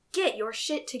get your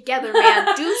shit together,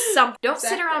 man. Do something. Don't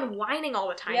sit Exactly. around whining all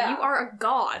the time. Yeah. You are a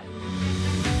god.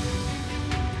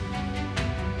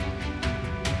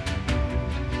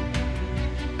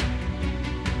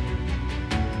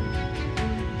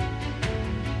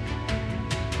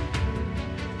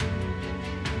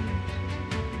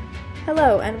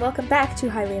 Hello, and welcome back to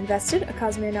Highly Invested, a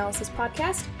Cosmere Analysis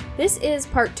podcast. This is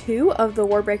part 2 of the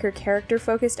Warbreaker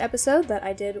character-focused episode that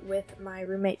I did with my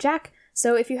roommate Jack.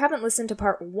 So if you haven't listened to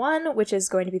part 1, which is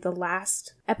going to be the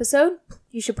last episode,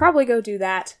 you should probably go do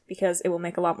that, because it will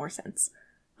make a lot more sense.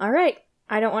 Alright,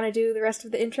 I don't want to do the rest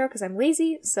of the intro because I'm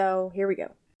lazy, so here we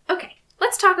go. Okay,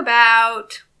 let's talk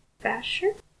about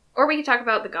Vasher? Or we can talk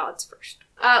about the gods first.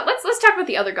 Let's talk about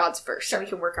the other gods first, so we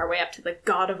can work our way up to the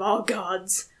god of all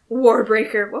gods.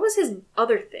 Warbreaker. What was his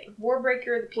other thing?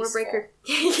 Warbreaker the Peaceful. Warbreaker.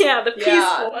 Yeah, the peaceful.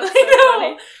 Yeah, That's I know.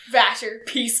 funny. Vasher,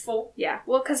 peaceful. Yeah,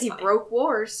 well, because he That's funny. broke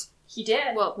wars. He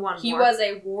did. Well, one He war. was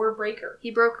a warbreaker.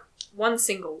 He broke one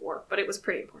single war, but it was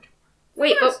pretty important.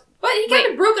 Wait, but But he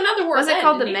kind of broke another war. was it then,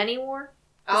 called the didn't he? Many War?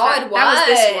 Oh, it was. That was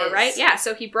this war, right? Yeah,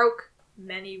 so he broke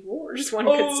many wars, one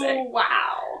could say. Oh,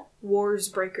 wow. Wars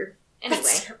breaker. Anyway,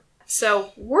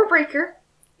 so Warbreaker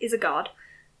is a god.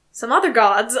 Some other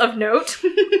gods of note.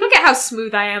 Look at how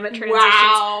smooth I am at transitions.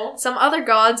 Wow. Some other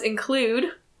gods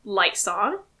include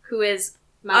Lightsong, who is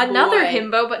My another boy.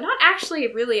 himbo, but not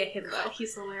actually really a himbo. God,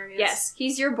 he's hilarious. Yes,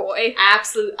 he's your boy.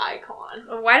 Absolute icon.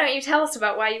 Why don't you tell us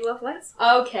about why you love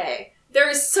Lightsong? Okay. There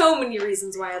are so many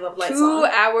reasons why I love Lightsong. 2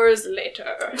 hours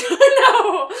later.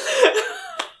 No!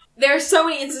 There are so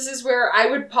many instances where I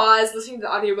would pause listening to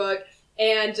the audiobook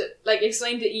and, like,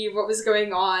 explain to Eve what was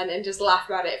going on and just laugh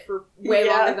about it for way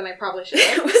Yeah. longer than I probably should It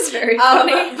have. was very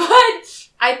funny. But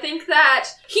I think that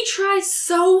he tries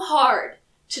so hard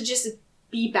to just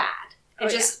be bad. And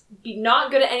Oh, yeah. just be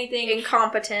not good at anything.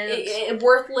 Incompetent.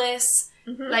 Worthless.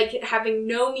 Mhm. Like, having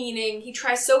no meaning. He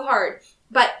tries so hard.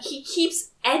 But he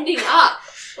keeps ending up,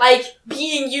 like,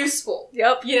 being useful.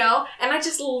 Yep. You know? And I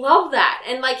just love that.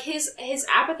 And, like, his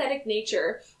apathetic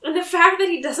nature. And the fact that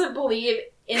he doesn't believe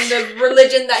in the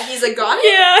religion that he's a god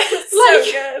in. Yeah, it's Like,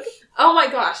 so good. Oh my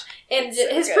gosh. And So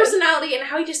his good. personality and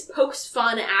how he just pokes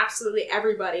fun at absolutely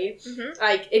everybody. Mhm.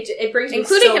 Like, it brings me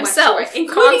Including so himself, much joy.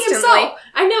 Including constantly. himself.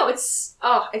 I know,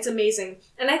 it's amazing.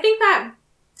 And I think that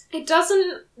it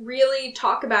doesn't really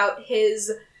talk about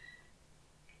his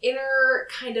inner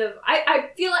kind of,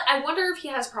 I wonder if he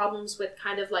has problems with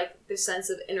kind of like the sense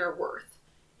of inner worth.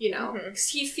 You know, Mhm. 'Cause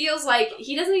he feels like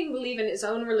he doesn't even believe in his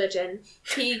own religion.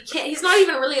 He's not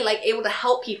even really like able to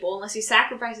help people unless he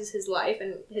sacrifices his life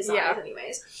and his Yeah. eyes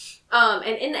anyways. And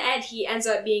in the end, he ends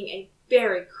up being a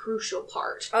very crucial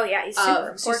part Oh yeah, he's super of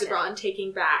important. Susebron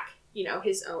taking back, you know,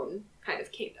 his own kind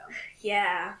of kingdom.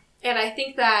 Yeah. And I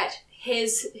think that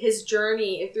his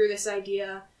journey through this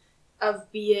idea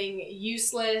of being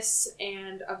useless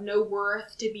and of no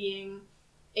worth to being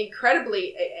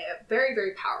incredibly, very,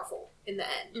 very powerful in the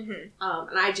end. Mm-hmm.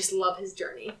 And I just love his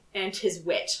journey and his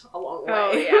wit along the way.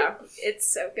 Oh yeah, it's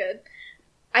so good.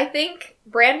 I think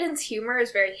Brandon's humor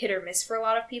is very hit or miss for a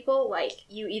lot of people. Like,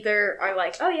 you either are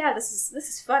like, oh yeah, this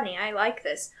is funny, I like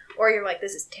this. Or you're like,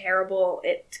 this is terrible,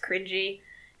 it's cringy.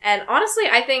 And honestly,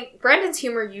 I think Brandon's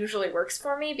humor usually works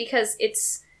for me because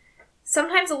it's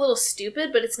sometimes a little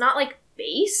stupid, but it's not like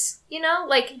base, you know?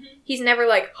 Like, Mhm. he's never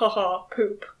like, haha,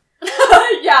 poop.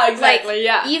 Yeah, exactly,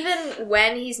 yeah. Even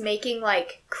when he's making,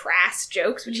 like, crass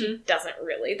jokes, which he Mhm. doesn't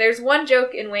really. There's one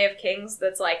joke in Way of Kings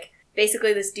that's, like,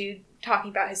 basically this dude talking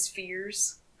about his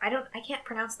spheres. I can't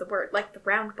pronounce the word. Like, the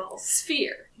round balls.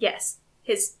 Sphere. Yes.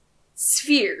 His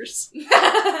spheres.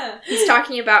 He's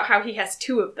talking about how he has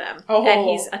 2 of them. Oh. And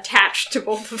he's attached to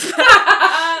both of them.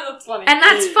 That's funny. And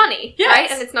that's funny, Yes.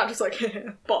 right? And it's not just like,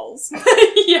 balls.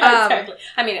 Yeah, exactly.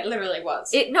 I mean, it literally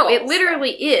was. It Balls,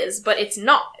 literally is, but it's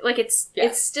not. Like, it's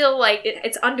still, like,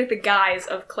 it's under the guise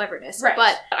of cleverness. Right.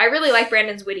 But I really like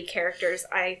Brandon's witty characters.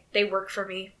 They work for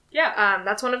me. Yeah.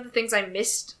 That's one of the things I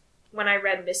missed when I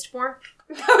read Mistborn.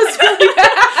 That was really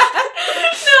bad.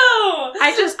 No!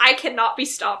 I cannot be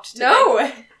stopped today.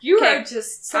 No! You Okay. are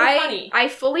just so funny. I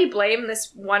fully blame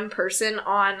this one person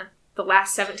on the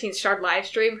last 17th Shard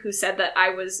livestream who said that I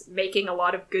was making a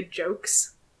lot of good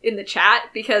jokes in the chat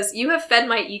because you have fed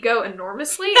my ego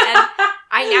enormously and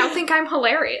I now think I'm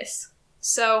hilarious.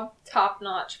 So, Top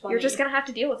notch funny. you're just gonna have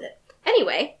to deal with it.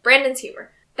 Anyway, Brandon's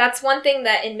humor. That's one thing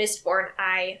that in Mistborn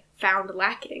I found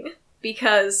lacking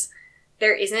because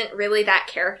there isn't really that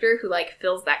character who, like,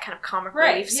 fills that kind of comic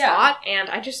Right, relief yeah. spot, and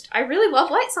I really love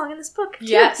Lightsong in this book, too.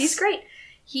 Yes. He's great.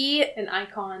 an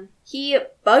icon. He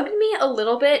bugged me a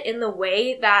little bit in the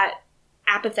way that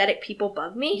apathetic people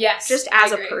bug me. Yes, Just I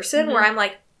as a agree. person, Mhm. where I'm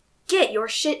like, get your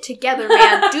shit together,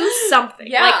 man. Do something.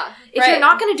 Yeah. Like, if you're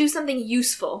not going to do something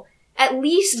useful, at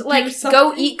least, like,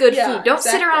 go eat good food. Don't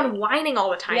sit around whining all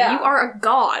the time. Yeah. You are a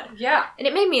god. Yeah. And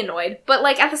it made me annoyed. But,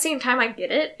 like, at the same time, I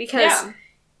get it. Because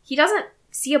he doesn't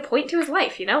see a point to his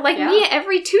life, you know? Like, me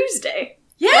every Tuesday.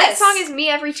 Yes! That song is me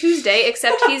every Tuesday,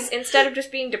 except he's, instead of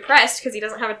just being depressed, because he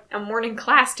doesn't have a morning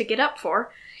class to get up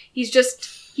for, he's,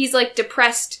 like,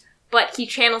 depressed, but he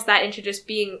channels that into just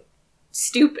being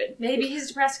stupid. Maybe he's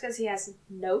depressed because he has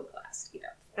no class to get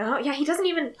up. Oh, yeah, he doesn't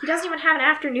even have an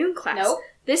afternoon class. Nope.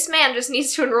 This man just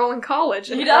needs to enroll in college.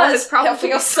 And He does. His problem He'll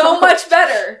feel so much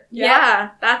better.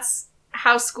 Yeah, that's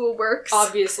how school works.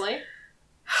 Obviously.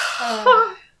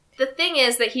 The thing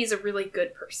is that he's a really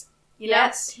good person. You know?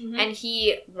 Yes. Mm-hmm. And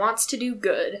he wants to do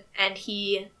good, and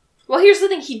he... Well, here's the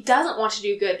thing. He doesn't want to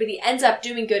do good, but he ends up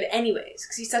doing good anyways,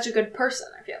 because he's such a good person,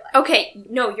 I feel like. Okay,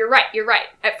 no, you're right.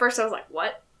 At first I was like,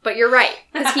 what? But you're right.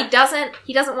 Because he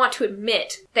doesn't want to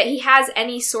admit that he has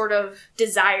any sort of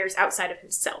desires outside of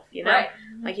himself, you know? Right.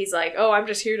 Like, he's like, oh, I'm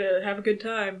just here to have a good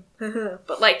time.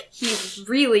 But, like, he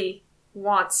really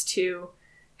wants to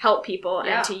help people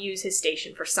and to use his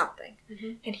station for something.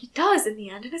 Mm-hmm. And he does in the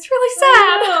end, and it's really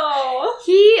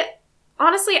sad.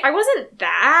 Honestly, I wasn't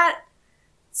that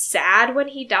sad when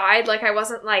he died. Like, I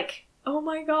wasn't like, oh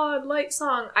my god, Light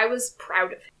Song. I was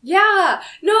proud of him. Yeah.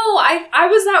 No, I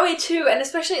was that way too. And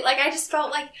especially, like, I just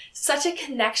felt like such a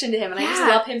connection to him. And I just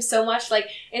love him so much. Like,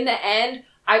 in the end,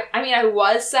 I mean, I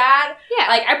was sad. Yeah.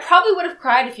 Like, I probably would have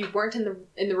cried if you weren't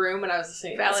in the room when I was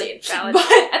listening to that scene. Valid. But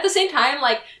at the same time,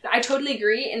 like, I totally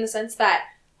agree in the sense that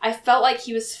I felt like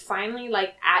he was finally,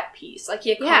 like, at peace. Like,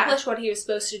 he accomplished what he was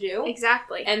supposed to do.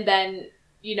 Exactly. And then,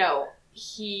 you know,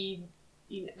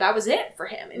 that was it for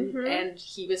him. And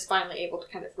he was finally able to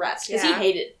kind of rest. Because he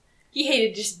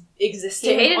hated just existing.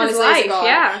 He hated on his life,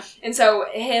 yeah. And so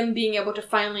him being able to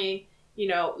finally, you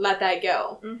know, let that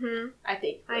go, I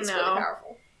think was really powerful.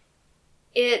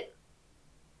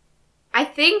 I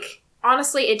think,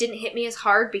 honestly, it didn't hit me as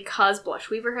hard because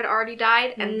Blushweaver had already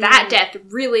died, and that death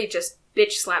really just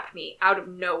bitch slapped me out of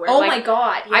nowhere. Oh, like, my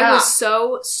god, yeah. I was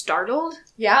so startled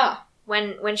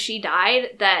when she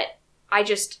died that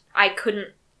I couldn't,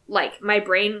 like, my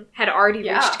brain had already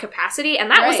reached capacity,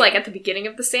 and that was, like, at the beginning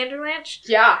of the Sanderlanche.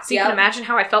 Yeah. So you can imagine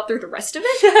how I felt through the rest of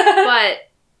it. But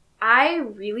I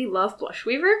really love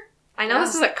Blushweaver. I know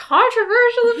this is a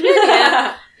controversial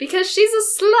opinion, because she's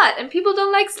a slut, and people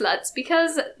don't like sluts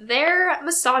because they're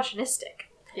misogynistic.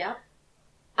 Yeah.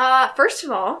 First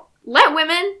of all, let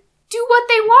women do what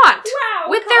they want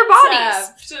with their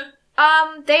bodies.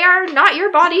 They are not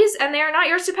your bodies, and they are not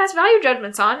yours to pass value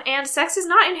judgments on, and sex is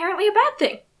not inherently a bad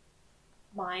thing.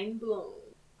 Mind blown.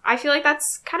 I feel like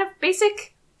that's kind of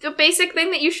the basic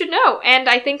thing that you should know, and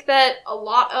I think that a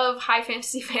lot of high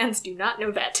fantasy fans do not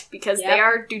know that, because they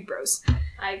are dude bros.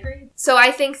 I agree. So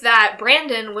I think that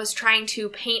Brandon was trying to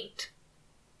paint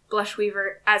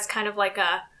Blushweaver as kind of like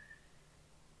a,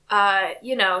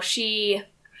 you know, she's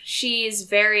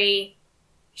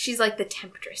like the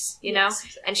temptress, you know?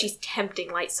 Exactly. And she's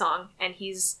tempting Light Song, and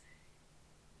he's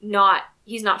not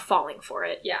falling for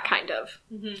it, kind of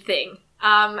thing.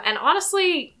 And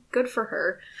honestly, good for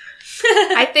her.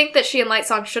 I think that she and Light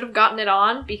Song should have gotten it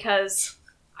on, because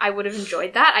I would have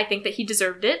enjoyed that. I think that he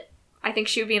deserved it. I think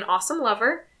she would be an awesome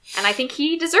lover, and I think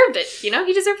he deserved it. You know,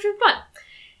 he deserved to have fun.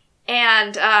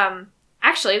 And,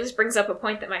 actually, this brings up a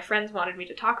point that my friends wanted me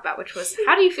to talk about, which was,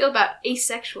 how do you feel about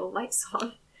asexual Light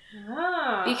Song?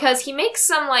 Because he makes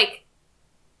some, like,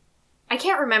 I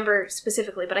can't remember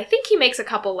specifically, but I think he makes a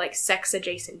couple, like,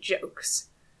 sex-adjacent jokes.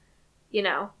 You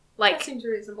know? Like, that seems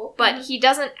reasonable. But he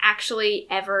doesn't actually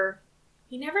ever...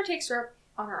 He never takes her up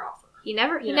on her offer. He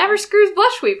never screws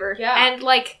Blushweaver. Yeah. And,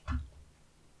 like,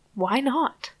 why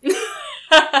not? You've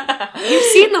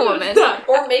seen the woman.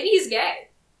 Or maybe he's gay.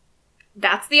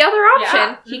 That's the other option.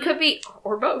 Yeah. He could be...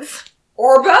 Or both.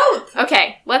 Or both!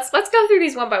 Okay, let's go through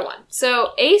these one by one.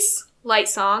 So, Ace, Light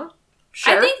Song.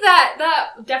 Sure. I think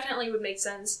that definitely would make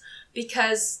sense,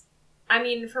 because, I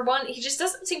mean, for one, he just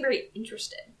doesn't seem very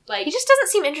interested. Like, he just doesn't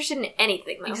seem interested in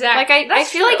anything, though. Exactly. Like, I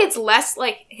feel like it's less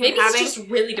like him maybe having... he's just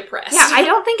really depressed. Yeah, I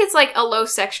don't think it's like a low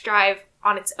sex drive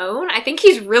on its own. I think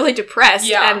he's really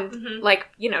depressed, and, like,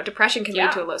 you know, depression can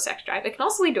lead to a low sex drive. It can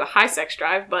also lead to a high sex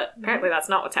drive, but apparently that's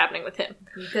not what's happening with him.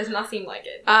 It does not seem like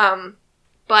it.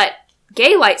 But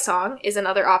gay Light Song is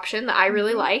another option that I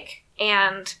really like,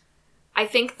 and I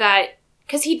think that...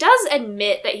 Because he does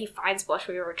admit that he finds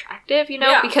Blushweaver attractive, you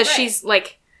know? Because she's,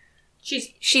 like...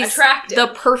 She's attractive. The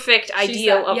perfect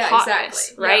ideal of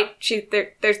hotness, exactly.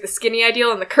 right? There's the skinny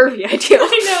ideal and the curvy ideal.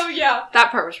 I know, yeah.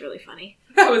 That part was really funny.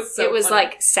 That was so It was, funny.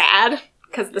 like, sad,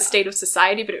 because of the state of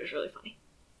society, but it was really funny.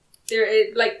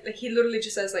 he literally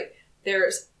just says, like,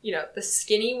 there's, you know, the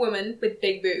skinny woman with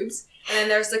big boobs, and then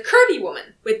there's the curvy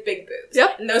woman with big boobs.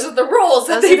 Yep. And those are the roles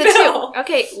that they fill.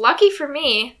 Okay, lucky for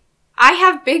me, I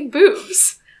have big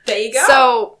boobs. There you go.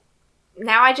 So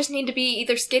now I just need to be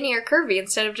either skinny or curvy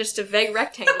instead of just a vague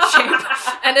rectangle shape.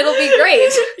 And it'll be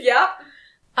great. Yep.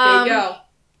 There you go.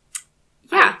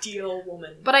 Yeah. Ideal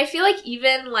woman. But I feel like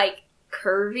even, like,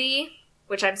 curvy,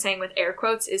 which I'm saying with air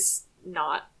quotes, is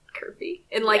not curvy.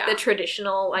 In, like, the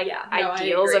traditional, like,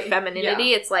 ideals of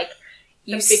femininity, it's like,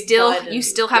 you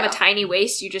still have a tiny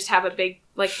waist, you just have a big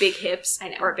hips. I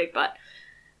know. Or a big butt.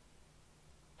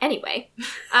 Anyway.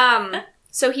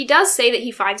 So he does say that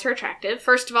he finds her attractive.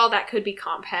 First of all, that could be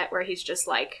compet, where he's just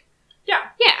like, yeah,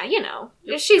 you know,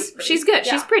 she's good,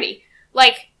 she's pretty.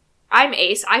 Like, I'm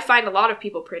Ace, I find a lot of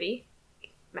people pretty.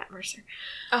 Matt Mercer.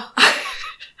 Oh.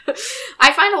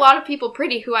 I find a lot of people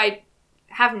pretty who I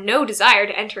have no desire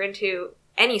to enter into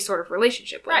any sort of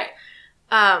relationship with.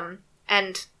 Right.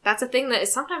 And that's a thing that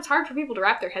is sometimes hard for people to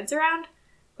wrap their heads around,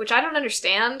 which I don't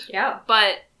understand. Yeah.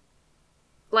 But,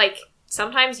 like,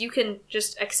 sometimes you can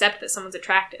just accept that someone's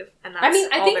attractive, and that's I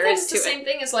think all there that's is the to same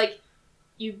thing as, like,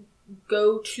 you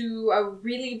go to a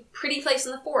really pretty place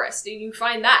in the forest and you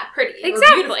find that pretty. Exactly.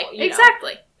 Or beautiful, you know?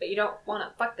 Exactly. But you don't want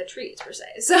to fuck the trees, per se.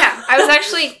 So. Yeah,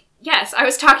 I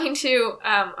was talking to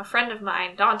a friend of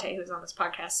mine, Dante, who's on this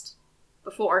podcast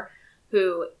before,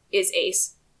 who is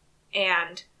ace,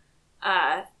 and,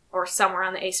 or somewhere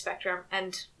on the ace spectrum,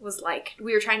 and was like,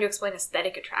 we were trying to explain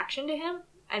aesthetic attraction to him,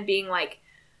 and being like,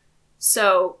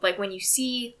 so, like, when you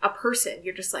see a person,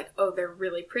 you're just like, oh, they're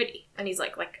really pretty. And he's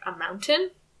like a mountain?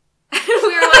 And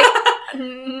we were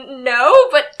like, no,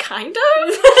 but kind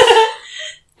of.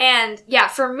 And, yeah,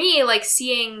 for me, like,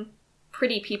 seeing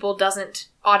pretty people doesn't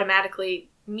automatically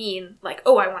mean, like,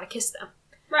 oh, I want to kiss them.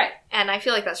 Right. And I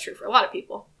feel like that's true for a lot of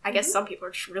people. I guess some people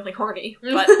are just really horny,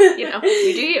 but, you know,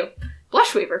 you do you.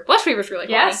 Blushweaver. Blushweaver's really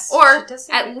horny. Or,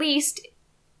 at least,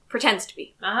 pretends to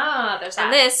be. Ah, there's that.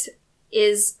 And this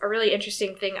is a really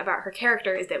interesting thing about her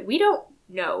character, is that we don't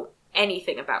know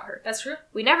anything about her. That's true.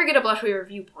 We never get a Blushweaver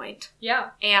viewpoint. Yeah.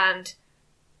 And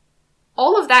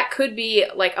all of that could be,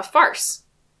 like, a farce.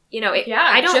 You know,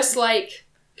 just like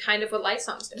kind of what Light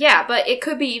Songs do. Yeah, but it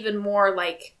could be even more,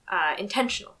 like,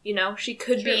 intentional, you know? She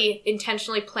could be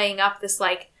intentionally playing up this,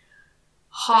 like,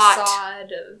 hot...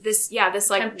 facade of... this,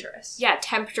 like... temptress. Yeah,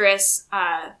 temptress.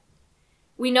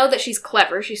 We know that she's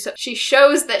clever. She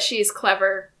shows that she's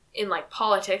clever in, like,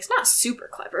 politics. Not super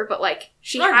clever, but, like,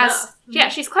 she has... enough. Yeah,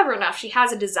 she's clever enough. She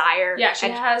has a desire. Yeah, she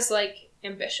has, like,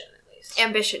 ambition, at least.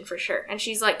 Ambition, for sure. And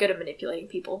she's, like, good at manipulating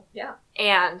people. Yeah.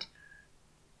 And...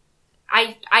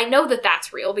 I know that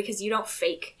that's real, because you don't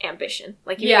fake ambition.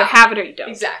 Like, you either have it or you don't.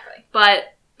 Exactly.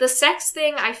 But the sex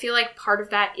thing, I feel like part of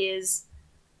that is,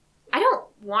 I don't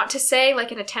want to say,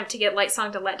 like, an attempt to get Light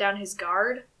Song to let down his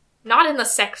guard. Not in the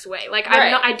sex way. Like,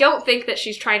 I don't think that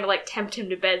she's trying to, like, tempt him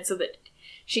to bed so that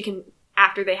she can,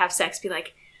 after they have sex, be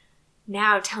like,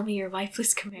 now tell me your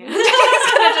lifeless command. He's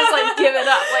gonna just, like, give it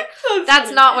up. Like,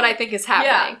 that's not what I think is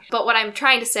happening. Yeah. But what I'm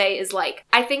trying to say is, like,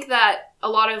 I think that a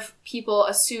lot of people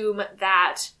assume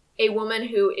that a woman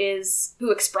who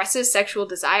expresses sexual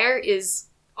desire is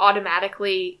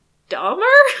automatically dumber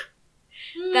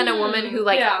than a woman who,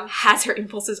 like, has her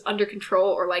impulses under control,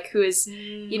 or, like, who is,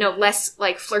 you know, less,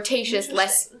 like, flirtatious,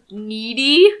 less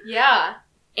needy. Yeah.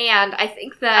 And I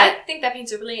think that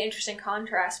paints a really interesting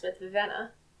contrast with Vivenna.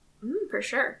 For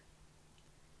sure.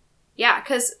 Yeah,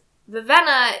 because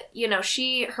Vivenna, you know,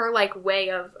 her, like,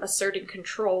 way of asserting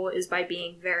control is by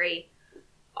being very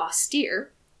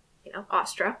austere, you know,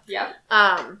 Astra. Yeah.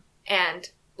 And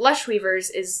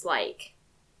Blushweavers is, like,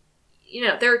 you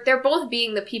know, they're both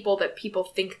being the people that people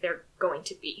think they're going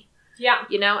to be. Yeah.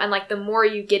 You know, and, like, the more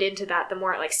you get into that, the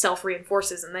more it, like,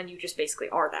 self-reinforces, and then you just basically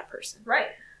are that person. Right.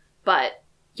 But,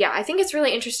 yeah, I think it's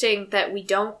really interesting that we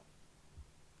don't,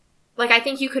 like, I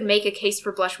think you could make a case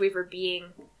for Blushweaver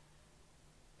being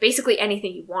basically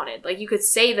anything you wanted. Like, you could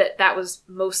say that that was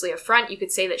mostly a front. You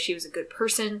could say that she was a good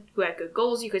person who had good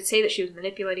goals. You could say that she was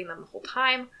manipulating them the whole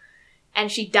time.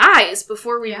 And she dies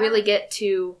before we really get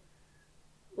to,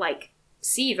 like,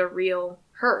 see the real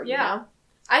her, you know?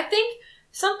 I think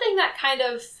something that kind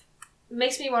of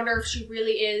makes me wonder if she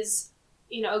really is,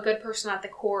 you know, a good person at the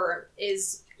core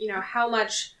is, you know, how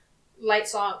much Light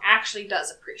Song actually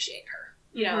does appreciate her.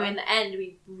 You know, in the end,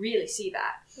 we really see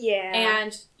that. Yeah.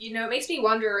 And, you know, it makes me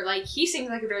wonder, like, he seems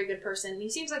like a very good person. He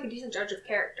seems like a decent judge of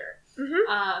character.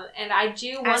 Mm-hmm. And I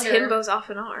do wonder... As himbos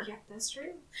often are. Yeah, that's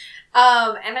true.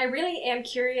 And I really am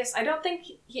curious. I don't think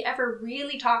he ever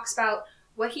really talks about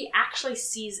what he actually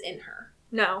sees in her.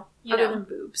 No. Other than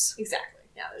boobs. Exactly.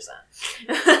 Yeah, there's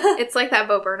that. It's like that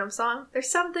Bo Burnham song. There's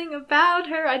something about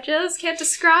her, I just can't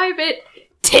describe it.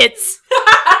 Tits!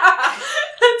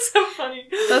 That's so funny.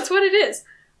 That's what it is.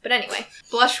 But anyway,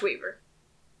 Blush Weaver.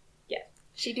 Yeah.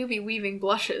 She do be weaving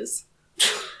blushes.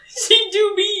 She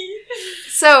do be.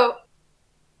 So,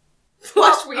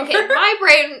 Blush Weaver. okay, my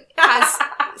brain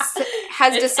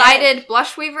has decided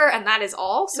Blush Weaver, and that is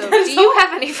all. So, do you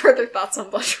have any further thoughts on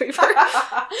Blush Weaver?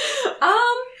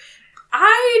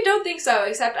 I don't think so,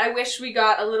 except I wish we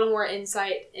got a little more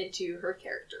insight into her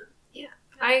character. Yeah,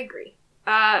 I agree.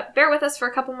 Bear with us for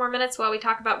a couple more minutes while we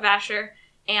talk about Vasher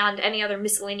and any other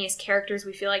miscellaneous characters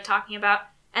we feel like talking about,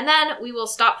 and then we will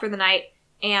stop for the night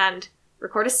and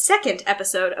record a second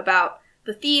episode about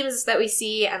the themes that we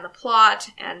see and the plot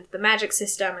and the magic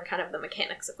system and kind of the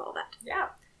mechanics of all that. Yeah.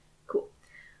 Cool.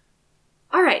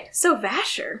 Alright, so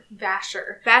Vasher.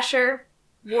 Vasher,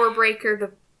 Warbreaker,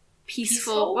 the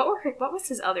Peaceful. What was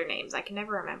his other names? I can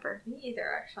never remember. Me either,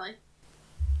 actually.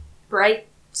 Bright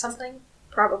something?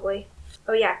 Probably.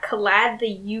 Oh yeah, Kalad the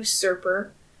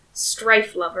Usurper,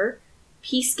 Strife Lover,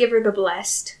 Peacegiver the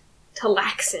Blessed,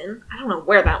 Talaxin. I don't know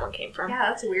where that one came from. Yeah,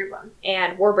 that's a weird one.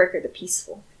 And Warbreaker the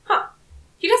Peaceful. Huh.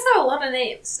 He does have a lot of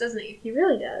names, doesn't he? He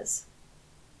really does.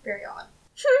 Very odd.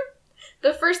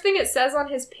 The first thing it says on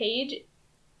his page,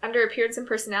 under Appearance and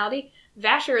Personality,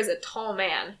 Vasher is a tall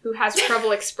man who has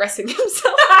trouble expressing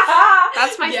himself.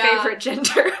 That's my favorite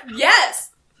gender.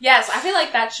 Yes! Yes, I feel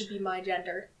like that should be my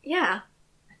gender. Yeah.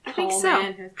 I think so.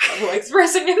 Man who has trouble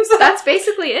expressing himself. That's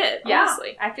basically it,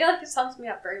 honestly. I feel like it sums me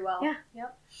up very well. Yeah.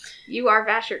 Yep. You are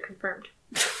Vasher, confirmed.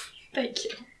 Thank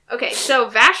you. Okay, so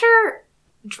Vasher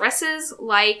dresses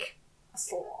like A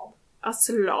slob. a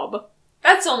slob.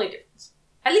 That's the only difference.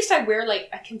 At least I wear, like,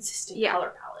 a consistent color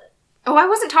palette. Oh, I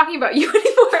wasn't talking about you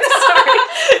anymore. Sorry.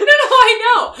 No, I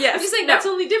know. Yes. I'm just saying that's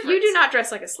the only difference. You do not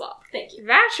dress like a slob. Thank you.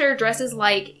 Vasher dresses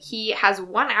like he has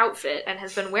one outfit and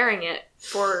has been wearing it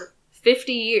for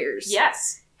 50 years.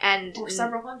 Yes. And Or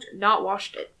several hundred. not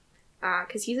washed it.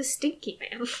 Because he's a stinky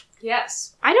man.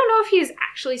 Yes. I don't know if he's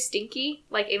actually stinky,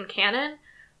 like in canon,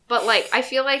 but like I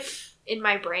feel like in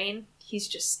my brain he's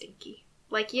just stinky.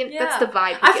 Like that's the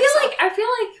vibe. I feel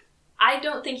like I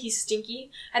don't think he's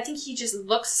stinky. I think he just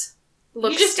looks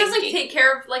he just stinky. doesn't take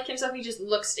care of like himself. He just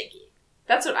looks stinky.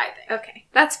 That's what I think. Okay,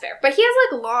 that's fair. But he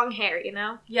has like long hair, you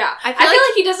know. Yeah, I I feel feel like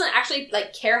like he doesn't actually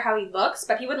like care how he looks,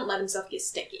 but he wouldn't let himself get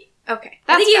stinky. Okay,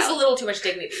 I think he has valid. a little too much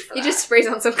dignity for He that. just sprays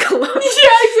on some cologne. Yeah,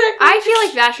 exactly. I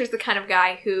feel like Vasher's the kind of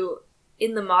guy who,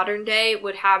 in the modern day,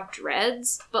 would have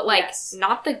dreads, but like Yes.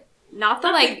 not the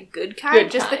like good kind,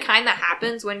 good just the kind. kind that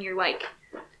happens when you're like,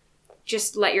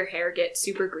 just let your hair get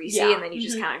super greasy, Yeah. and then you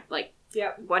just kind of like,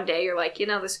 Yep. one day you're like, this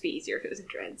would be easier if it was in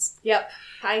dreads. Yep.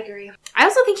 I agree. I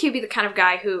also think he'd be the kind of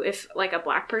guy who, if like a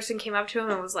black person came up to him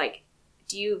and was like,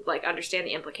 "Do you like understand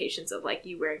the implications of like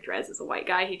you wearing dreads as a white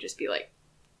guy?" He'd just be like,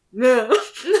 "No."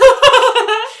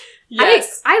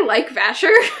 Yes. I like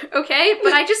Vasher, okay,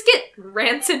 but I just get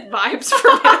rancid vibes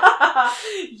from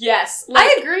him. Yes. Like-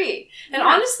 I agree. And Yeah.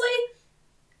 honestly,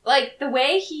 like the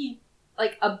way he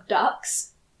like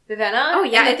abducts Vivenna. Oh,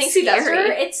 yeah, and the it's things he does to scary.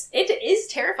 her, it is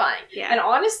terrifying. Yeah. And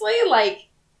honestly, like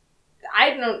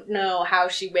I don't know how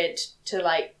she went to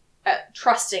like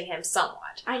trusting him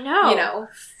somewhat. I know. You know,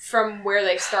 from where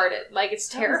they started. Like it's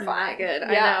terrifying. Good. Yeah.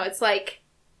 I know. It's like,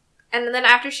 and then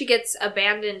after she gets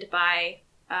abandoned by,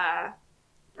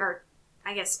 or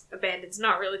I guess abandoned's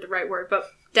not really the right word, but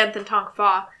Denth and Tonk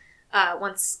Fa,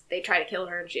 once they try to kill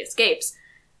her and she escapes,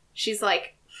 she's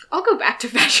like, "I'll go back to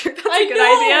Vasher." That's a good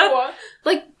idea.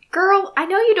 Like, girl, I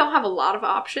know you don't have a lot of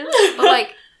options, but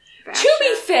like, To Vasher-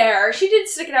 be fair, she did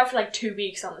stick it out for like 2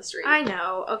 weeks on the street. I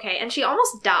know. Okay, and she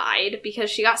almost died because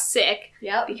she got sick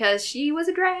Yep. because she was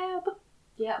a drab.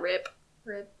 Yeah. Rip.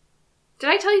 Did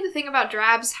I tell you the thing about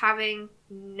drabs having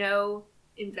no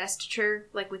investiture,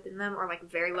 like, within them, or, like,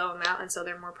 very low amount, and so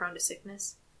they're more prone to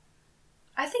sickness?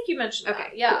 I think you mentioned that.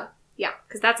 Okay, Yeah. cool. Yeah,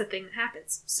 because that's a thing that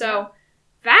happens. So,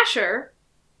 Vasher,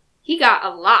 he got a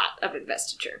lot of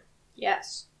investiture.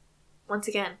 Yes. Once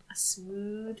again, a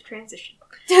smooth transition.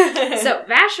 So So,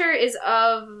 Vasher is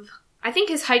of... I think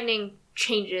his heightening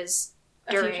changes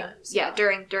A few during... times, yeah,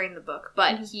 yeah. during the book.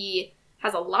 But Mhm. he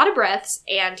has a lot of breaths,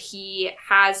 and he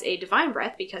has a divine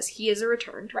breath because he is a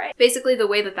returned. Right. Basically, the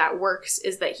way that works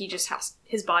is that he just has...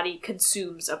 His body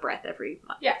consumes a breath every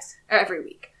month. yes. Or every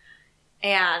week.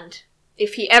 And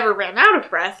if he ever ran out of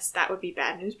breaths, that would be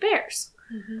Bad News Bears.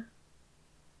 Mm-hmm.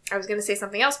 I was going to say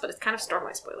something else, but it's kind of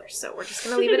Stormlight spoilers, so we're just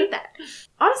going to leave it at that.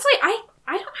 Honestly, I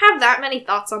don't have that many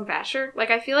thoughts on Vasher. Like,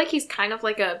 I feel like he's kind of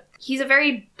like he's a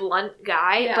very blunt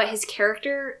guy, Yeah. but his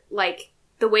character, like,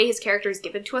 the way his character is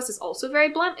given to us is also very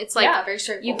blunt. It's like, very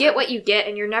straightforward. you get what you get,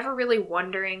 and you're never really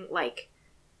wondering, like...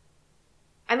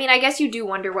 I mean, I guess you do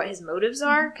wonder what his motives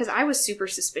are, because I was super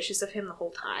suspicious of him the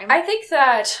whole time. I think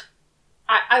that...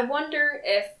 I wonder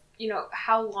if,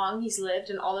 how long he's lived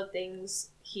and all the things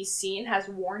he's seen has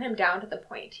worn him down to the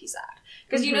point he's at.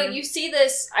 Because, you see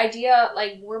this idea,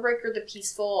 like, Warbreaker the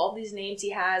Peaceful, all these names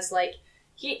he has, like...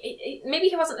 maybe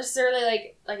he wasn't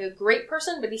necessarily, like a great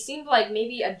person, but he seemed like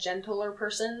maybe a gentler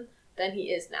person than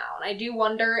he is now. And I do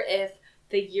wonder if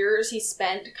the years he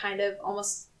spent kind of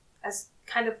almost as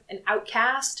kind of an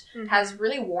outcast has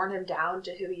really worn him down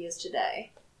to who he is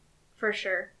today. For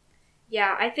sure.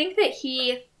 Yeah, I think that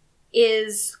he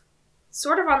is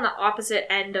sort of on the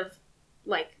opposite end of,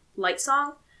 like,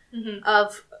 Lightsong,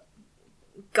 of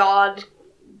godhood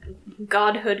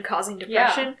causing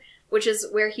depression, which is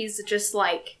where he's just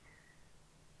like,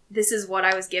 this is what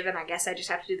I was given, I guess I just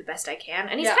have to do the best I can.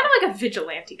 And he's kind of like a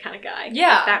vigilante kind of guy.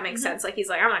 Yeah. If that makes sense. Like, he's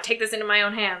like, I'm gonna take this into my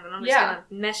own hands, and I'm just gonna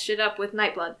mess shit up with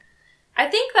Nightblood. I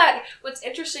think that what's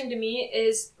interesting to me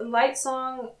is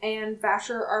Lightsong and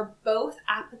Vasher are both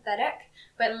apathetic,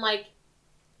 but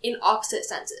in opposite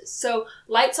senses. So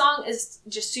Lightsong is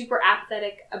just super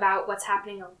apathetic about what's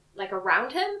happening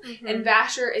around him, and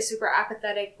Vasher is super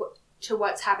apathetic to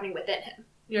what's happening within him.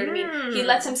 You know what I mean? He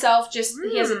lets himself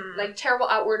he has a terrible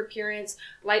outward appearance.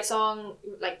 Lightsong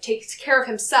takes care of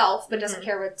himself, but doesn't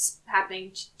care what's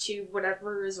happening to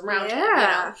whatever is around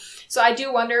him. So I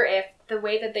do wonder if the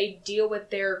way that they deal with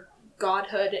their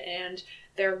godhood and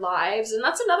their lives, and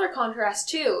that's another contrast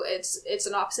too. It's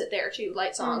an opposite there too.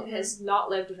 Lightsong has not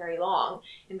lived very long,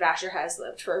 and Vasher has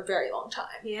lived for a very long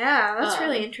time. Yeah, that's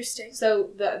really interesting. So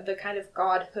the kind of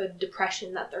godhood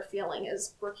depression that they're feeling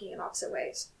is working in opposite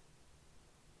ways.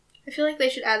 I feel like they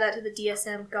should add that to the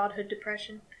DSM, Godhood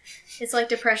Depression. It's like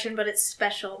depression, but it's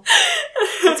special.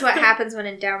 It's what happens when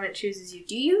Endowment chooses you.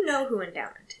 Do you know who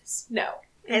Endowment is? No.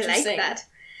 I like that.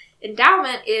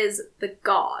 Endowment is the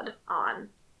god on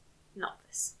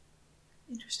Nalthis.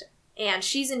 Interesting. And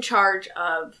she's in charge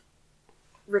of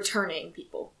returning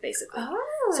people, basically.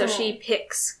 Oh. So she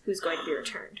picks who's going to be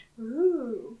returned.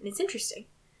 Ooh. And it's interesting.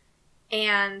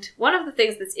 And one of the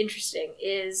things that's interesting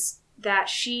is that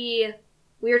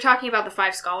we were talking about the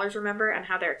 5 scholars, remember, and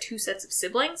how there are 2 sets of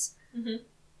siblings.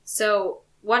 So,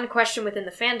 one question within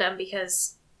the fandom,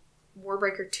 because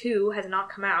Warbreaker 2 has not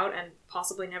come out, and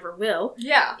possibly never will,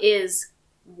 is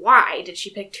why did she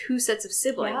pick 2 sets of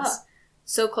siblings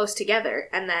so close together,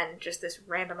 and then just this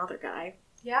random other guy,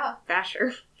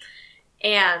 Vasher?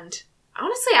 And,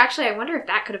 honestly, actually, I wonder if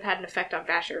that could have had an effect on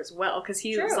Vasher as well, because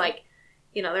he was like,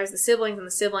 there's the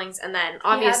siblings, and then,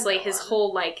 obviously, his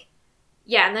whole,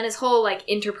 and then his whole,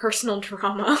 interpersonal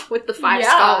drama with the 5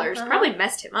 scholars probably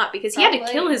messed him up, because he had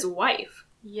to kill his wife.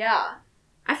 Yeah.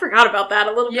 I forgot about that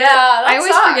a little bit. Yeah, I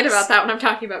always forget about that when I'm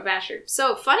talking about Vasher.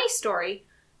 So, funny story.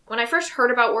 When I first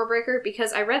heard about Warbreaker,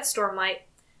 because I read Stormlight,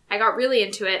 I got really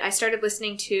into it. I started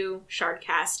listening to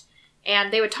Shardcast,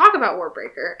 and they would talk about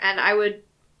Warbreaker, and I would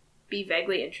be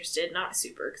vaguely interested, not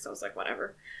super, because I was like,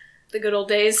 whatever. The good old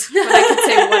days when I could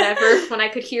say whatever, when I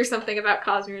could hear something about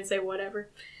Cosmere and say whatever.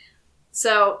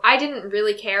 So, I didn't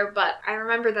really care, but I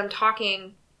remember them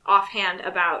talking offhand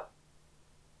about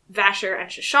Vasher and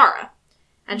Shashara,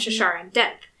 and Shashara and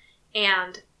Denth.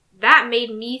 And that made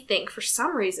me think, for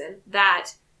some reason,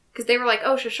 that... Because they were like,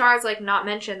 oh, Shashara's, not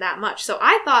mentioned that much. So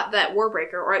I thought that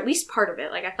Warbreaker, or at least part of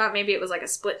it, I thought maybe it was, a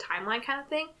split timeline kind of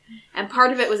thing. And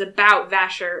part of it was about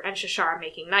Vasher and Shashara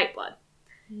making Nightblood.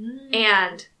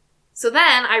 And... So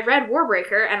then, I read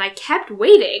Warbreaker, and I kept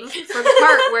waiting for the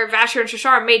part where Vasher and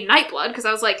Shashara made Nightblood, because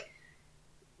I was like,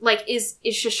 is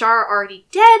Shashara already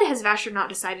dead? Has Vasher not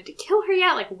decided to kill her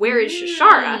yet? Where is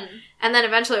Shashara? And then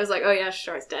eventually I was like, oh yeah,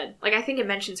 Shashara's dead. I think it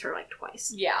mentions her,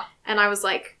 twice. Yeah. And I was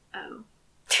like, oh.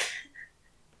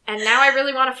 And now I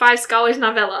really want a 5 Scholars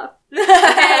novella.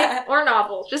 Okay? Or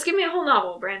novel. Just give me a whole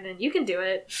novel, Brandon. You can do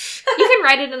it. You can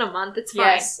write it in a month, it's fine.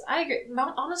 Yes, I agree.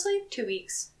 Honestly, 2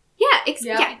 weeks. Yeah, he'd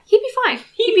be fine.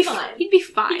 He'd be fine. He'd be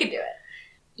fine. He could do it.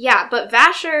 Yeah, but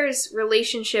Vasher's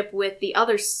relationship with the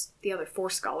other 4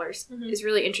 scholars is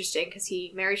really interesting, because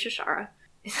he marries Shashara.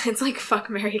 It's like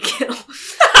fuck, marry, kill. It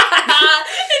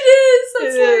is!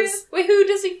 That's serious. Wait, who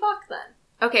does he fuck then?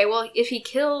 Okay, well, if he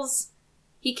killed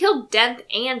Denth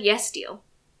and Yestiel.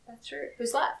 That's true.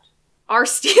 Who's left?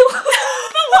 Arsteel.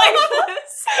 The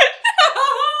lifeless. No!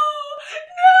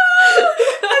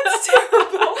 That's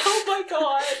terrible. Oh my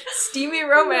god. Steamy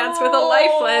romance with a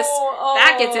lifeless.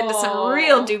 That gets into some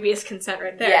real dubious consent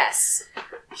right there. Yes.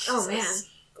 Oh man.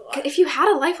 God. If you had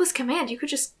a lifeless command, you could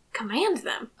just command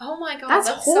them. Oh my god. That's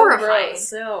horrifying.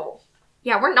 So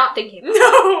Yeah, we're not thinking about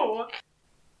No!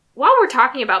 while we're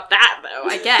talking about that, though,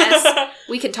 I guess,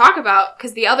 we can talk about,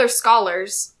 because the other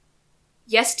scholars,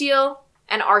 Yestiel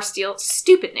and Arstiel,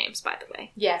 stupid names, by the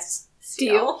way. Yes.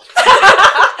 Steel.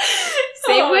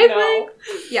 Same wavelength?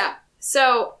 Yeah.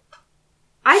 So,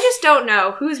 I just don't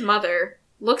know whose mother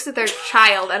looks at their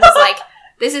child and is like,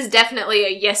 this is definitely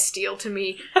a Yestiel to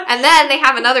me. And then they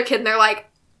have another kid and they're like,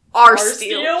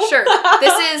 Arstiel. Sure.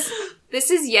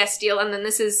 This is Yestiel, and then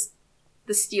this is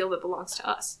the steel that belongs to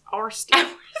us. Our steel.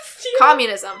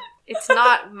 Communism. It's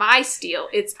not my steel,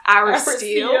 it's our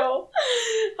steel.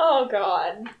 Oh,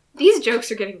 God. These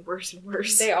jokes are getting worse and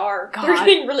worse. They are. God. They're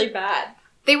getting really bad.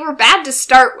 They were bad to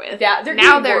start with. Yeah,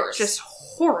 they're just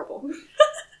horrible.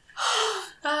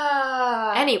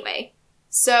 Anyway. Anyway,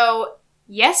 so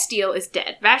Yestiel is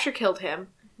dead. Vasher killed him.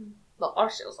 Well,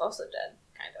 Arstiel's also dead,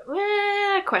 kind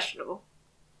of. Questionable.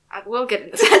 We'll get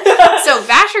into that. So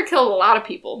Vasher killed a lot of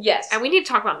people. Yes. And we need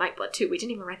to talk about Nightblood, too. We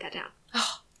didn't even write that down.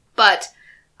 But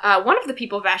one of the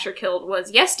people Vasher killed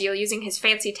was Yestiel, using his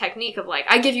fancy technique of, like,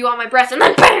 I give you all my breath, and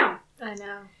then BAM! I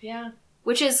know. Yeah.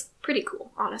 Which is pretty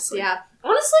cool, honestly. Yeah.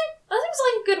 Honestly, that seems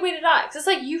like a good way to die. Because it's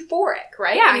like euphoric,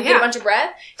 right? Yeah, You get a bunch of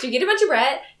breath. So you get a bunch of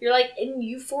breath, you're like in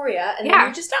euphoria, and then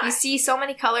you just die. You see so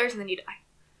many colors, and then you die.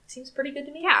 Seems pretty good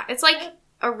to me. Yeah, it's like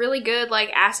a really good, like,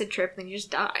 acid trip, and then you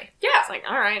just die. Yeah. It's like,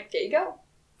 alright. There you go.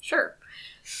 Sure.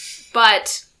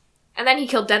 But, and then he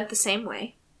killed Denth the same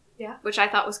way. Yeah. Which I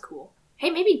thought was cool.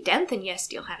 Hey, maybe Denth and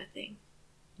Yestiel had a thing.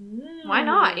 Why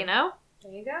not, you know?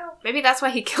 There you go. Maybe that's why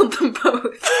he killed them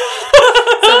both.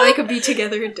 So they could be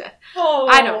together in death. Oh.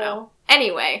 I don't know.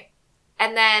 Anyway.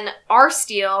 And then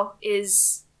Arstiel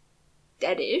is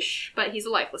dead-ish, but he's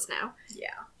lifeless now. Yeah.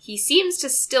 He seems to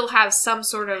still have some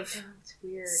sort of It's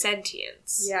weird.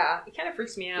 sentience. Yeah. It kind of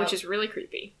freaks me out. Which is really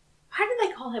creepy. Why did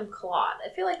they call him Claude? I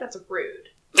feel like that's rude.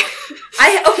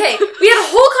 Okay, we had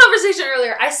a whole conversation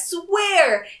earlier. I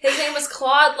swear his name was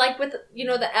Claude, like with, you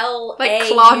know, the L. Like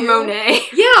Claude Monet.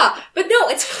 Yeah, but no,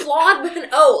 it's Claude with an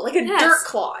O, like a dirt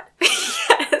Claude. Yes.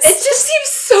 It just seems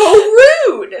so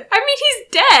rude. I mean, he's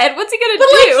dead. What's he gonna But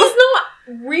do? like, he's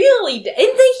not really dead. And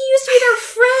then he used to be their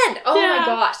friend. Oh Yeah. my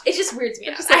gosh. It just weirds me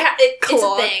out. Just like, It's a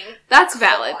Claude. thing. That's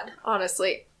Claude. valid,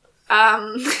 honestly.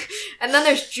 And then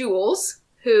there's Jules,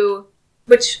 who...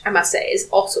 Which, I must say, is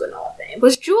also an odd name.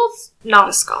 Was Jules not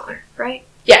a scholar, right?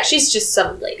 Yeah, she's just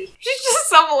some lady. She's just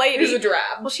some lady. Who's a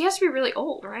drab. Well, she has to be really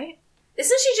old, right?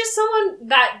 Isn't she just someone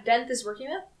that Denth is working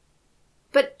with?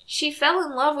 But she fell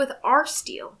in love with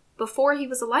Arstiel before he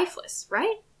was a lifeless,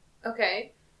 right?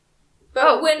 Okay.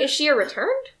 But when... is she a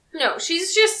returned? No,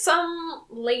 she's just some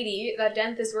lady that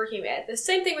Denth is working with. The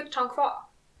same thing with Tonk Fa.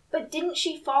 But didn't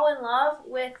she fall in love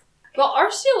with... Well,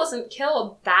 Arstiel wasn't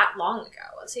killed that long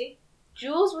ago, was he?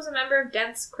 Jules was a member of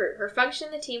Denth's crew. Her function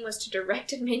in the team was to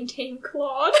direct and maintain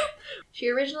Claude. She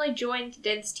originally joined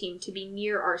Denth's team to be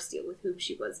near Arstiel, with whom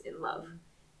she was in love.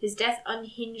 His death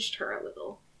unhinged her a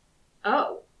little.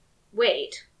 Oh,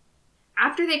 wait.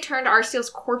 After they turned Arstiel's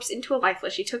corpse into a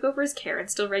lifeless, she took over his care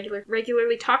and still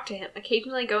regularly talked to him,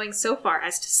 occasionally going so far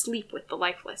as to sleep with the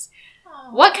lifeless.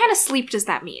 Oh. What kind of sleep does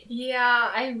that mean? Yeah,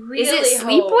 I really Is it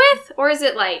sleep hope with, or is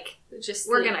it like, just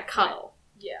we're sleep. gonna cuddle?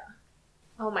 Yeah.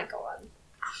 Oh my god.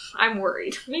 I'm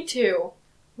worried. Me too.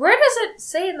 Where does it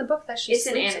say in the book that she It's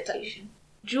an sleeps with him? annotation.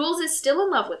 Jules is still in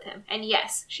love with him, and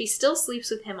yes, she still sleeps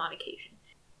with him on occasion.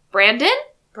 Brandon?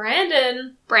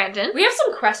 Brandon. We have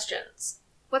some questions.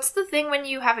 What's the thing when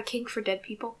you have a kink for dead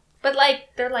people? But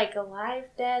like, they're like alive,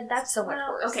 dead. That's so much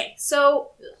worse. Okay,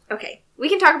 so, we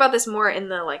can talk about this more in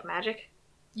the, like, magic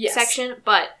section,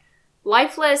 but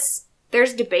lifeless,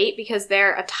 there's debate because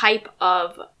they're a type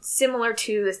of, similar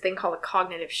to this thing called a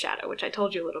cognitive shadow, which I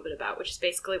told you a little bit about, which is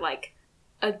basically like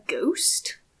a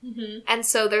ghost. Mm-hmm. And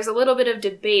so there's a little bit of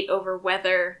debate over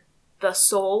whether the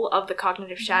soul of the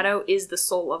cognitive shadow is the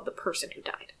soul of the person who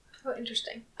died. Oh,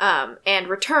 interesting. And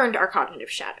returned are cognitive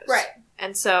shadows. Right.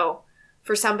 And so,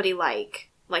 for somebody like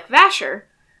Vasher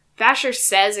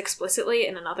says explicitly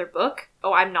in another book,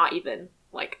 oh, I'm not even,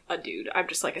 like, a dude. I'm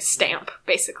just, like, a stamp,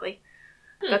 basically.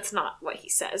 That's not what he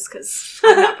says, because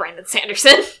I'm not Brandon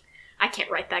Sanderson. I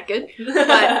can't write that good.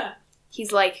 But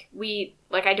he's like,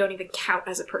 I don't even count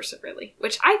as a person, really.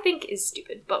 Which I think is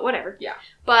stupid, but whatever. Yeah.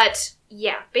 But,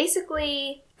 yeah,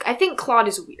 basically, I think Claude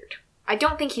is weird. I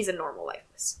don't think he's a normal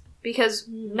lifeless. Because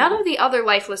none of the other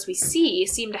lifeless we see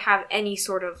seem to have any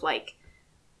sort of, like,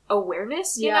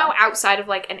 awareness, you know, outside of,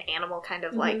 like, an animal kind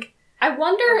of, like, I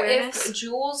wonder awareness. if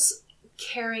Jules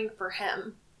caring for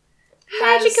him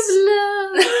magic of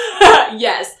love.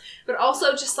 Yes, but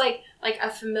also just like a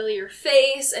familiar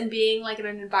face and being like in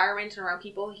an environment and around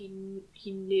people he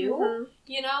knew,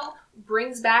 you know,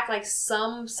 brings back like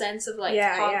some sense of like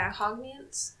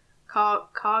cognizance.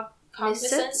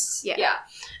 Cognizance? Yeah.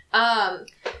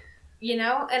 You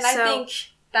know, and I think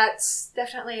that's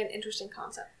definitely an interesting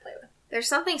concept to play with. There's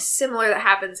something similar that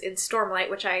happens in Stormlight,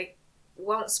 which I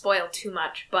won't spoil too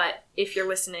much, but if you're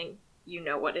listening, you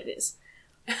know what it is.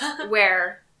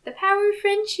 Where the power of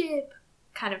friendship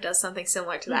kind of does something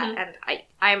similar to that, and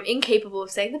I'm incapable of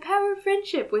saying the power of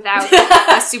friendship without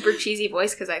a super cheesy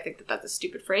voice, because I think that that's a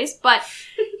stupid phrase, but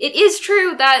it is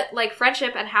true that, like,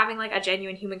 friendship and having, like, a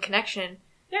genuine human connection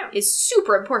is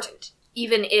super important,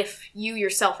 even if you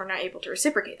yourself are not able to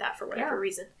reciprocate that for whatever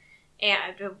reason.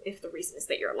 And if the reason is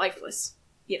that you're lifeless,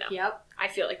 you know. Yep. I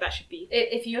feel like that should be...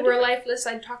 If you were lifeless,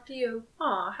 I'd talk to you.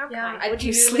 Aw, how kind. Would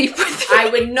you sleep with me? I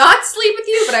would not sleep with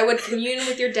you, but I would commune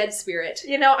with your dead spirit.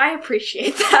 You know, I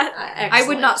appreciate that. I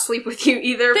would not sleep with you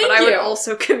either, but I would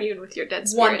also commune with your dead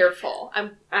spirit. Wonderful.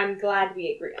 I'm glad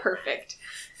we agree. Perfect.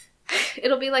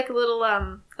 It'll be like a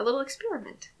little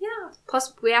experiment. Yeah.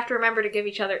 Plus, we have to remember to give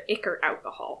each other Ichor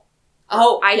alcohol.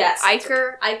 Oh, yes.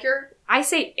 Ichor. I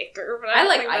say Ichor, but I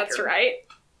like think Ichor.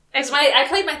 that's right. I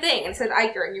played my thing and said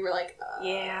Ichor, and you were like,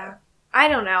 Yeah. I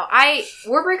don't know.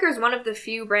 Warbreaker is one of the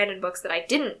few Brandon books that I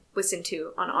didn't listen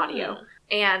to on audio.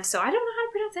 And so I don't know how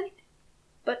to pronounce anything.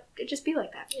 But it just be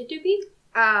like that. It do be.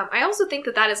 I also think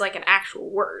that is like an actual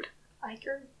word.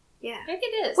 Ichor? Yeah. Maybe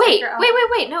it is. Wait.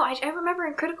 No, I remember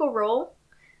in Critical Role,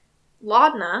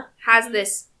 Laudna has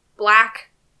this black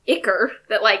ichor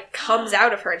that, like, comes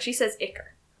out of her, and she says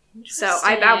ichor. So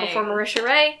I bow before Marisha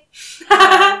Ray.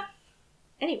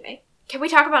 Anyway, can we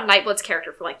talk about Nightblood's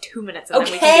character for, like, 2 minutes, and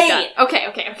then we can be done? Okay.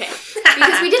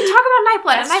 Because we didn't talk about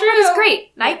Nightblood, and Nightblood is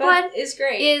great. Nightblood is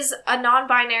great. Is a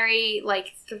non-binary,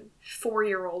 like,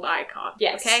 4-year-old icon.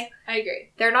 Yes. Okay? I agree.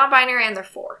 They're non-binary, and they're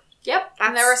 4. Yep.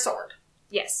 And they're a sword.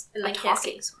 Yes. And a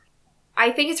talking sword.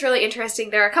 I think it's really interesting.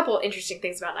 There are a couple interesting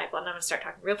things about Nightblood, and I'm going to start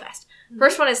talking real fast.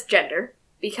 First one is gender,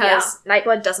 because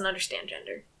Nightblood doesn't understand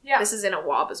gender. Yeah. This is in a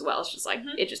WoB as well. It's just like,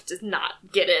 it just does not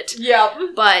get it.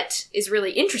 Yep. But is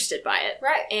really interested by it.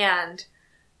 Right. And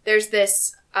there's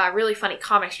this really funny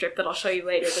comic strip that I'll show you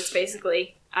later that's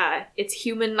basically, it's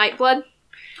human Nightblood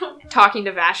talking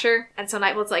to Vasher. And so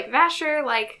Nightblood's like, Vasher,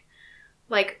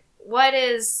 like, what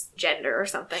is gender or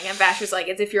something? And Vasher's like,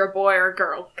 it's if you're a boy or a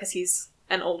girl, because he's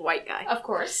an old white guy. Of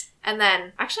course. And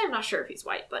then, actually I'm not sure if he's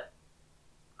white, but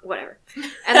whatever.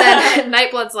 And then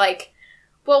Nightblood's like,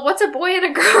 well, what's a boy and a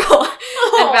girl?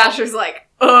 And Vasher's like,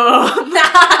 ugh.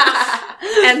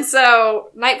 And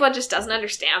so Nightblood just doesn't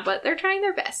understand, but they're trying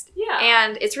their best. Yeah.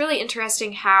 And it's really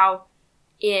interesting how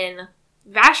in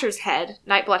Vasher's head,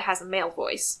 Nightblood has a male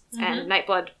voice, and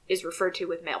Nightblood is referred to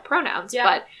with male pronouns,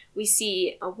 but we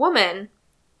see a woman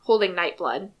holding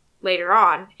Nightblood later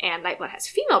on, and Nightblood has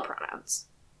female pronouns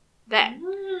then.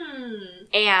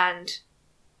 And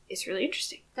it's really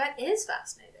interesting. That is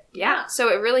fascinating. Yeah. So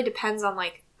it really depends on,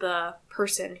 like, the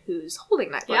person who's holding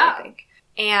Nightblood, I think.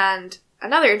 And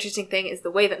another interesting thing is the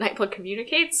way that Nightblood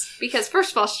communicates, because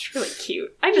first of all, she's really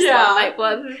cute. I just love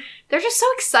Nightblood. They're just so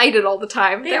excited all the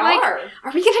time. They're like,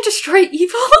 are we gonna destroy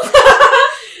evil?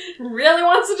 Really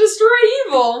wants to destroy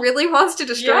evil. Really wants to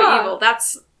destroy evil.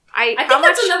 That's... I think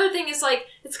that's another thing is, like,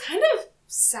 it's kind of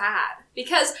sad,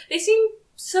 because they seem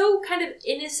so kind of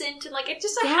innocent and, like, it's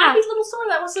just a happy little sword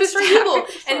that wants to destroy evil.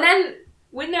 And then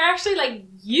when they're actually, like,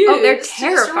 used they're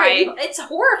terrifying. Evil, it's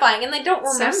horrifying, and they don't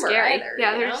remember so scary. either.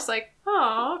 Yeah, they're just like,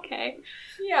 oh, okay.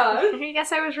 Yeah. I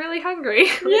guess I was really hungry.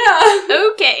 Yeah.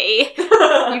 Okay.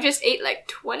 You just ate, like,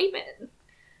 20 men.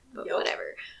 But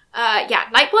whatever.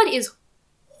 Nightblood is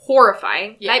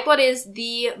horrifying. Yeah. Nightblood is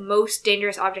the most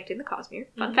dangerous object in the Cosmere.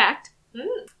 Fun fact.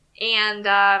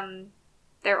 And,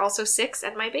 they're also 6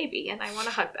 and my baby, and I want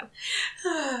to hug them.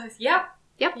 Yep.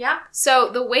 Yeah. So,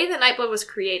 the way that Nightblood was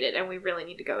created, and we really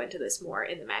need to go into this more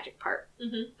in the magic part,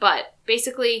 but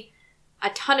basically, a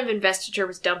ton of investiture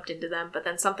was dumped into them, but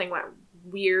then something went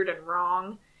weird and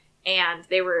wrong, and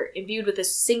they were imbued with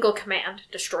this single command,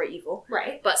 destroy evil.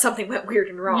 Right. But something went weird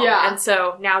and wrong, and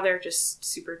so now they're just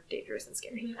super dangerous and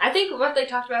scary. I think what they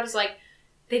talked about is, like,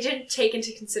 they didn't take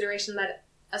into consideration that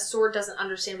a sword doesn't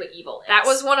understand what evil is. That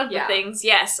was one of the things,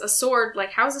 yes. A sword,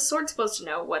 like, how is a sword supposed to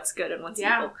know what's good and what's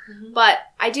evil? But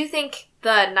I do think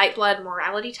the Nightblood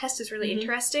morality test is really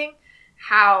interesting.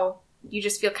 How you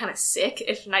just feel kind of sick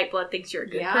if Nightblood thinks you're a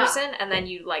good person, and then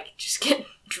you, like, just get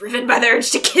driven by the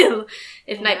urge to kill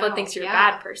if Nightblood thinks you're a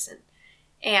bad person.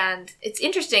 And it's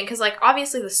interesting, because, like,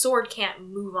 obviously the sword can't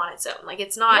move on its own. Like,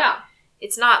 it's not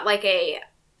like a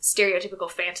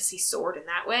stereotypical fantasy sword in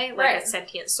that way, like a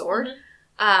sentient sword.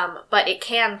 But it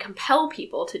can compel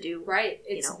people to do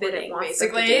its bidding, what it wants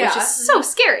basically, to do, which is so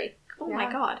scary. Oh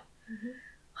my god.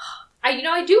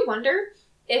 I do wonder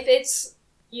if it's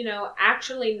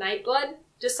actually Nightblood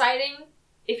deciding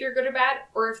if you're good or bad,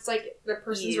 or if it's like the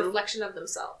person's reflection of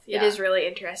themselves. Yeah. It is really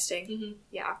interesting. Mm-hmm.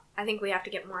 Yeah. I think we have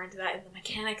to get more into that in the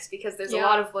mechanics, because there's a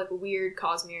lot of like weird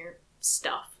Cosmere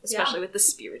stuff, especially with the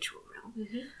spiritual realm.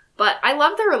 Mm-hmm. But I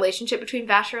love the relationship between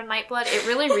Vasher and Nightblood. It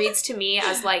really reads to me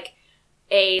as like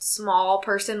a small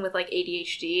person with like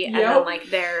ADHD and then like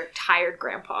their tired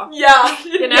grandpa. Yeah.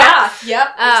 You know? Yeah. Yep.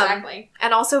 Exactly.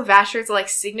 And also Vasher's like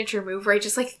signature move where he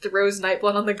just like throws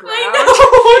Nightblood on the ground.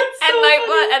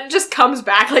 I know. And just comes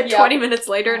back like 20 minutes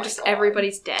later and just God.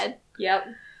 everybody's dead. Yep.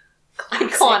 Classic.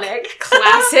 Iconic.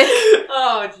 Classic.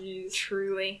 Oh, jeez.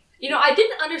 Truly. I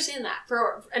didn't understand that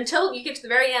until you get to the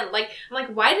very end. Like, I'm like,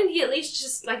 why didn't he at least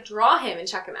just like draw him and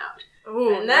check him out?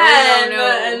 Ooh, and then, no.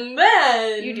 And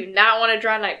then... You do not want to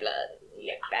draw Nightblood.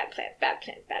 Yeah. Bad plan.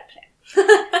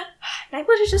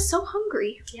 Nightblood is just so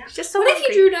hungry. Yeah. He's just so what hungry.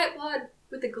 if you drew Nightblood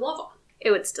with the glove on? It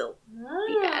would still be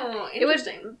bad. It would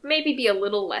Interesting. maybe be a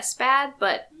little less bad,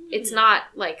 but it's not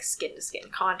like skin-to-skin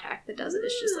contact that does it.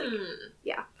 It's just like,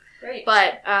 yeah. Great.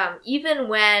 But even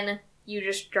when you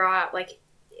just draw, like,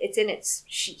 it's in its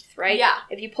sheath, right? Yeah.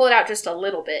 If you pull it out just a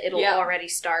little bit, it'll already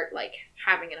start, like,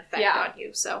 having an effect on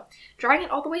you. So drawing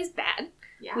it all the way is bad.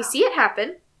 Yeah. We see it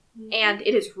happen, and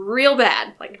it is real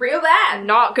bad. Like, real bad.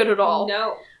 Not good at all.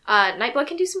 No. Nightblood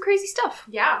can do some crazy stuff.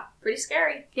 Yeah. Pretty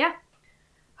scary. Yeah.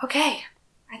 Okay.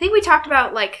 I think we talked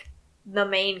about, like, the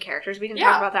main characters. We didn't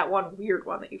talk about that one weird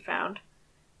one that you found.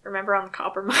 Remember on the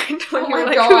Copper Mine? When you were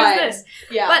like, who is this?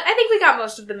 Yeah. But I think we got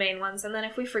most of the main ones, and then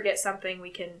if we forget something, we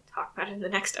can talk about it in the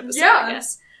next episode, I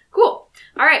guess. Cool.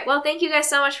 All right. Well, thank you guys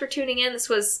so much for tuning in. This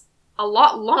was a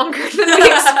lot longer than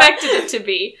we expected it to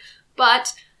be.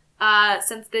 But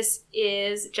since this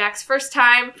is Jack's first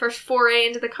foray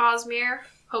into the Cosmere,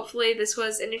 hopefully this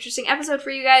was an interesting episode for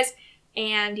you guys,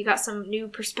 and you got some new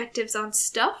perspectives on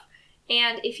stuff.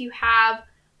 And if you have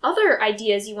other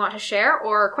ideas you want to share,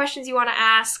 or questions you want to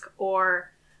ask,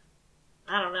 or,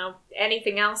 I don't know,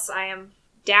 anything else, I am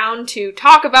down to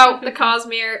talk about the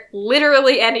Cosmere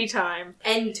literally anytime.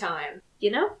 Anytime.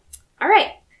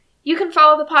 Alright. You can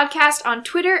follow the podcast on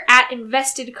Twitter at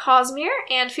InvestedCosmere,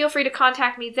 and feel free to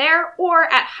contact me there, or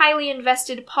at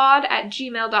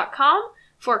highlyinvestedpod@gmail.com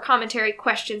for commentary,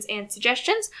 questions, and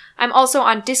suggestions. I'm also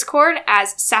on Discord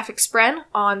as Sapphic Spren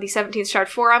on the 17th Shard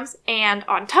forums and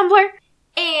on Tumblr.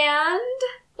 And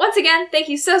once again, thank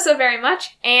you so very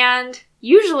much. And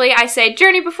usually I say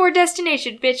journey before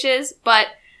destination, bitches,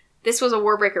 but this was a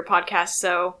Warbreaker podcast,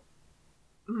 so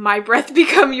my breath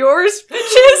become yours,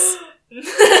 bitches.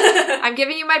 I'm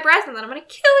giving you my breath and then I'm gonna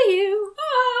kill you.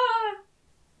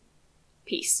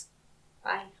 Peace.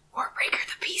 Bye. Warbreaker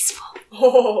the Peaceful.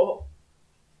 Oh.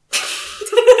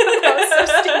 That was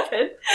so stupid.